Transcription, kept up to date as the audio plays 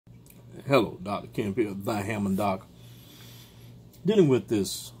Hello, Dr. Kemp here, the Hammond Doc. Dealing with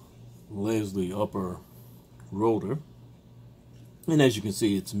this Leslie upper rotor. And as you can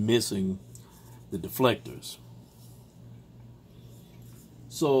see, it's missing the deflectors.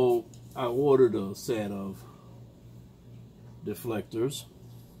 So I ordered a set of deflectors.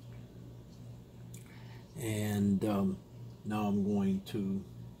 And now I'm going to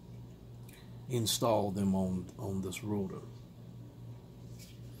install them on this rotor.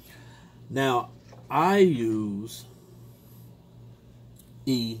 Now, I use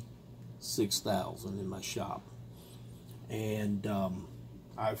E6000 in my shop, and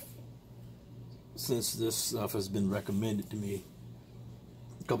since this stuff has been recommended to me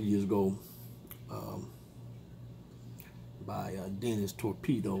a couple years ago by Dennis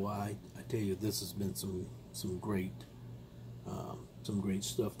Torpedo, I tell you, this has been some great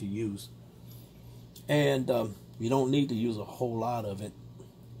stuff to use, and you don't need to use a whole lot of it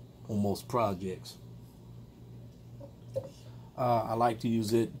on most projects. I like to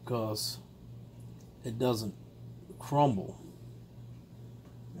use it because it doesn't crumble,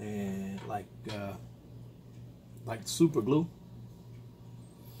 and like super glue.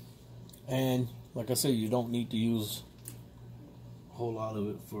 And like I said, you don't need to use a whole lot of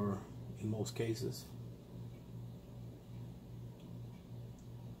it in most cases.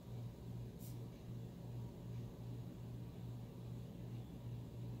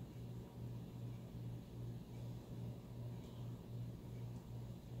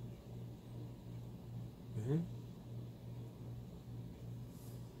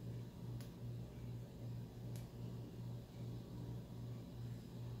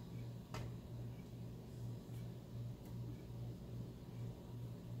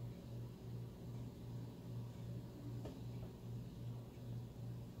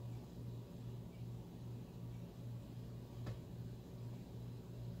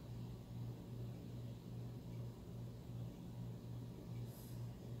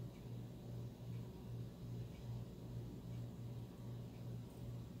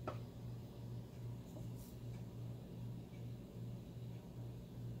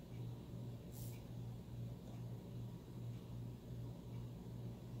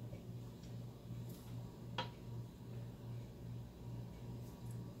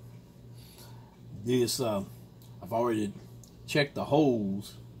 This I've already checked the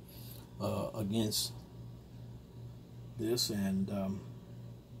holes against this, and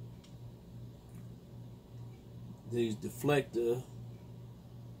these deflector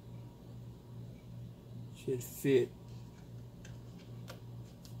should fit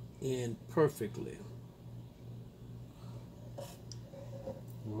in perfectly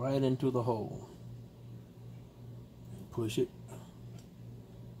right into the hole. And push it.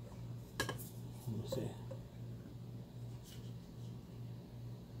 Let me see.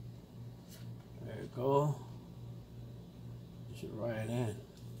 There you go. Push it right in.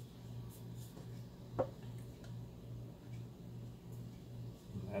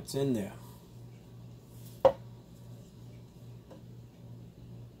 That's in there.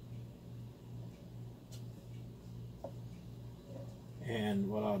 And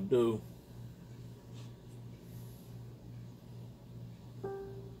what I'll do,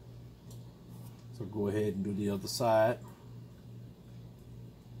 so go ahead and do the other side.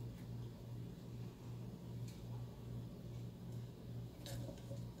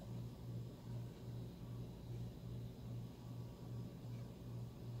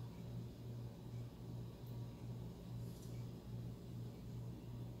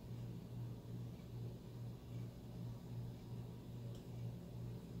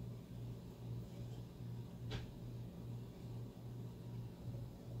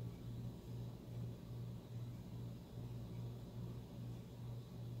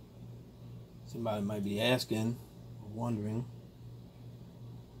 Somebody might be asking or wondering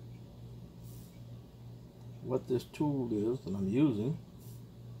what this tool is that I'm using.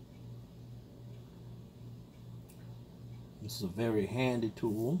 This is a very handy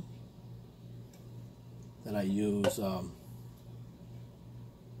tool that I use on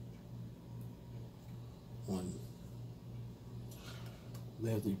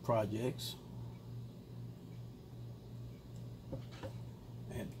Leslie projects.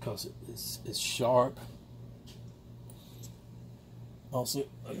 And because it's sharp. Also,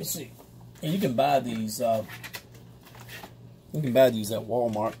 let me see. And you can buy these. You can buy these at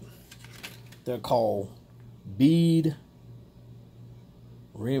Walmart. They're called bead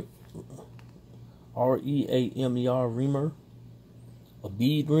reamer, reamer, a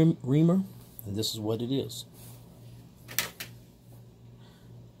bead reamer, and this is what it is.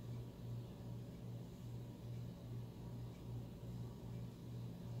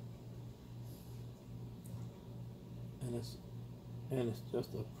 and it's just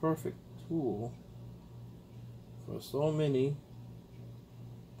a perfect tool for so many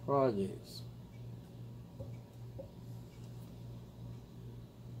projects.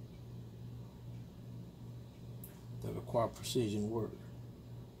 That require precision work.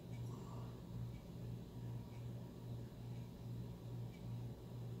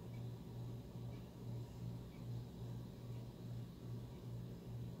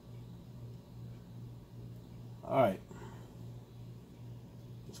 All right,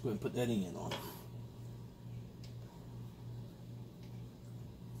 let's go ahead and put that in on.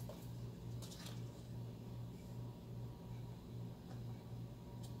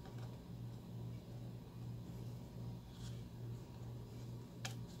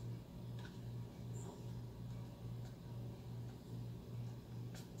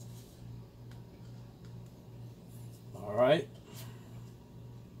 All right.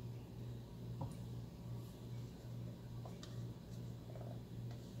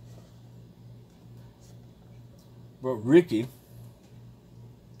 But Ricky,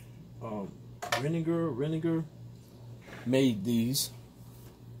 Renninger made these,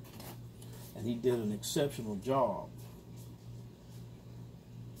 and he did an exceptional job.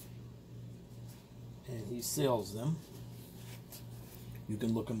 And he sells them. You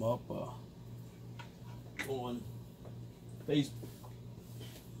can look him up on Facebook.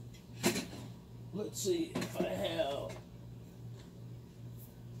 Let's see if I have.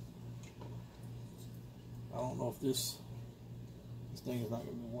 I don't know if this thing is not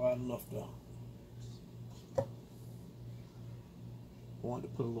going to be wide enough to. I wanted to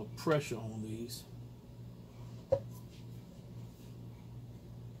put a little pressure on these.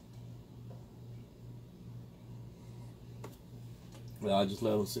 Well, I just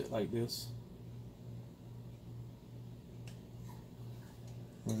let them sit like this.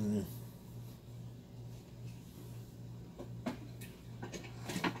 And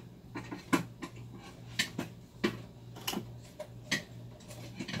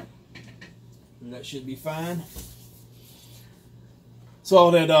that should be fine.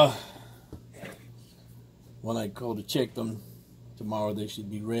 So that when I go to check them tomorrow, they should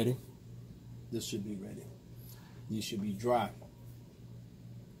be ready. This should be ready. These should be dry.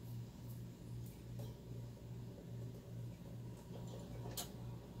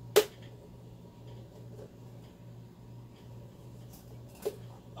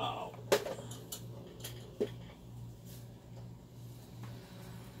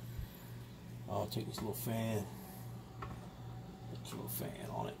 I'll take this little fan, put this little fan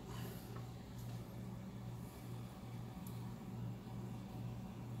on it.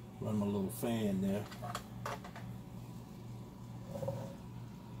 Run my little fan there.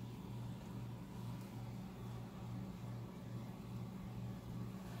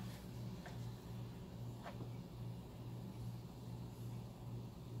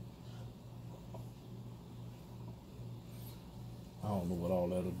 I don't know what all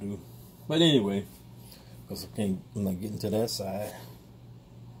that'll do. But anyway, because I'm not getting to that side.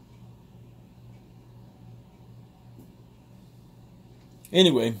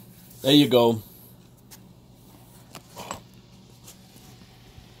 Anyway, there you go.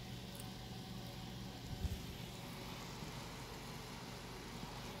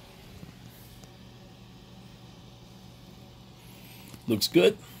 Looks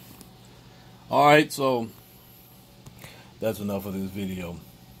good. All right, so that's enough of this video.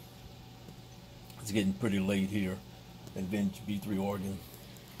 It's getting pretty late here in Vintage B3 Oregon.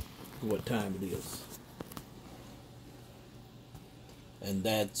 What time it is? And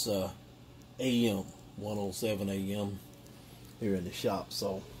that's AM, 1:07 AM here in the shop.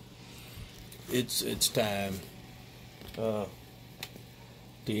 So it's time to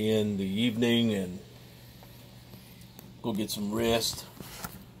end the evening and go get some rest.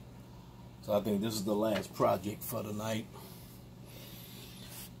 So I think this is the last project for the night.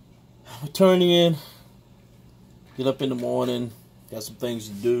 Turn in, get up in the morning, got some things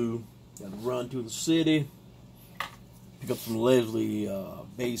to do, got to run to the city, pick up some Leslie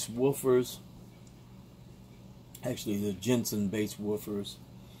bass woofers, actually the Jensen bass woofers,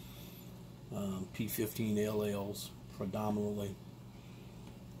 P15 LLs predominantly,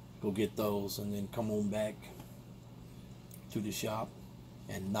 go get those and then come on back to the shop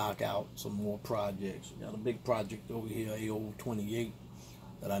and knock out some more projects. Got a big project over here, AO28.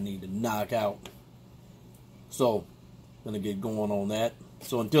 That I need to knock out. So, gonna get going on that.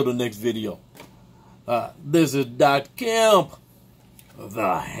 So until the next video, this is Dr. Kemp,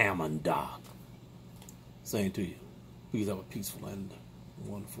 the Hammond Doc, saying to you, please have a peaceful and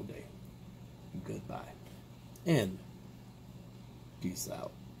wonderful day. Goodbye. And peace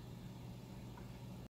out.